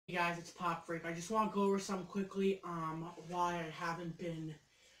Hey guys, it's Pop Freak. I just want to go over some quickly why I haven't been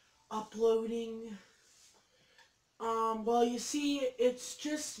uploading. Well, you see, it's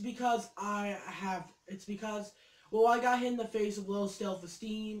just because I got hit in the face with low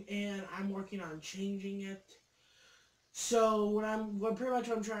self-esteem, and I'm working on changing it. So pretty much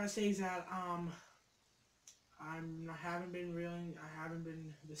what I'm trying to say is that I haven't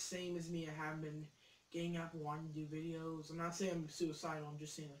been the same as me. I haven't been getting up and wanting to do videos. I'm not saying I'm suicidal. I'm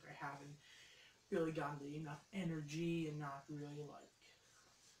just saying like I haven't really gotten enough energy and not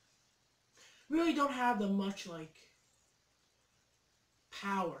really don't have the much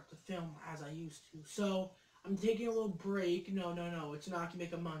power to film as I used to. So I'm taking a little break. No, it's not gonna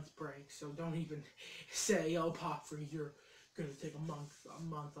make a month break. So don't even say, "Oh, Pop Freak, you're gonna take a month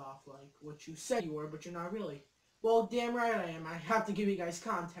off like what you said you were," but you're not really. Well, damn right I am. I have to give you guys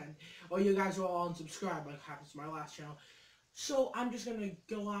content, or you guys will all unsubscribe like happens to my last channel. So I'm just gonna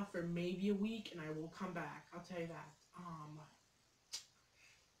go off for maybe a week, and I will come back. I'll tell you that.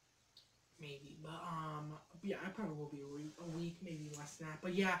 Maybe, but yeah, I probably will be a week, maybe less than that.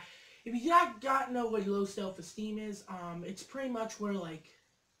 But yeah, if you got know what low self-esteem is, it's pretty much where I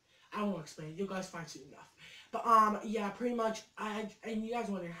won't explain it. You guys find it enough. But yeah, pretty much. And you guys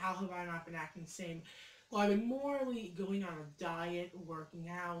wonder how have I not been acting the same? Well, I've been morally going on a diet, working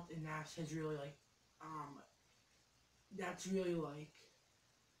out, and that's really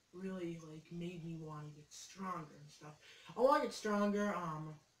made me want to get stronger and stuff. I want to get stronger.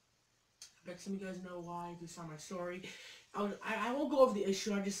 I bet some of you guys know why if you saw my story. I won't go over the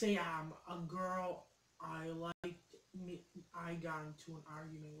issue. I just say a girl I liked. I got into an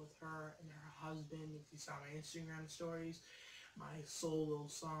argument with her and her husband. If you saw my Instagram stories, my soul little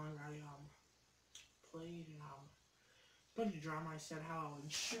song I played, and a bunch of drama. I said how I would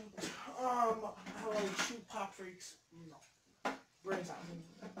shoot Pop Freaks. No, brains out.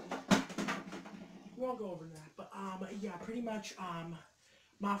 We won't go over that, but yeah, pretty much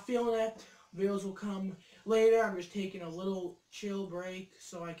not feeling it. Videos will come later. I'm just taking a little chill break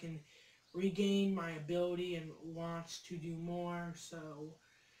so I can regain my ability and want to do more. So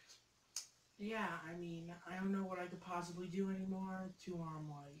yeah, I mean, I don't know what I could possibly do anymore to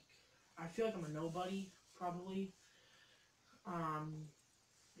I feel like I'm a nobody probably.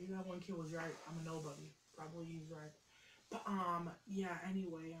 Maybe that one kid was right. I'm a nobody. Probably he's right. But yeah,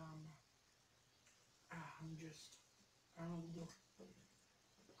 anyway, I don't know what to do.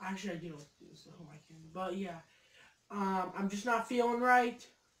 Actually, I do know what to do, so I can. But yeah, I'm just not feeling right,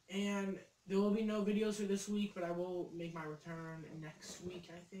 and there will be no videos for this week, but I will make my return next week,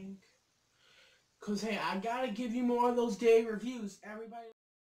 I think. Because, hey, I gotta give you more of those day reviews. Everybody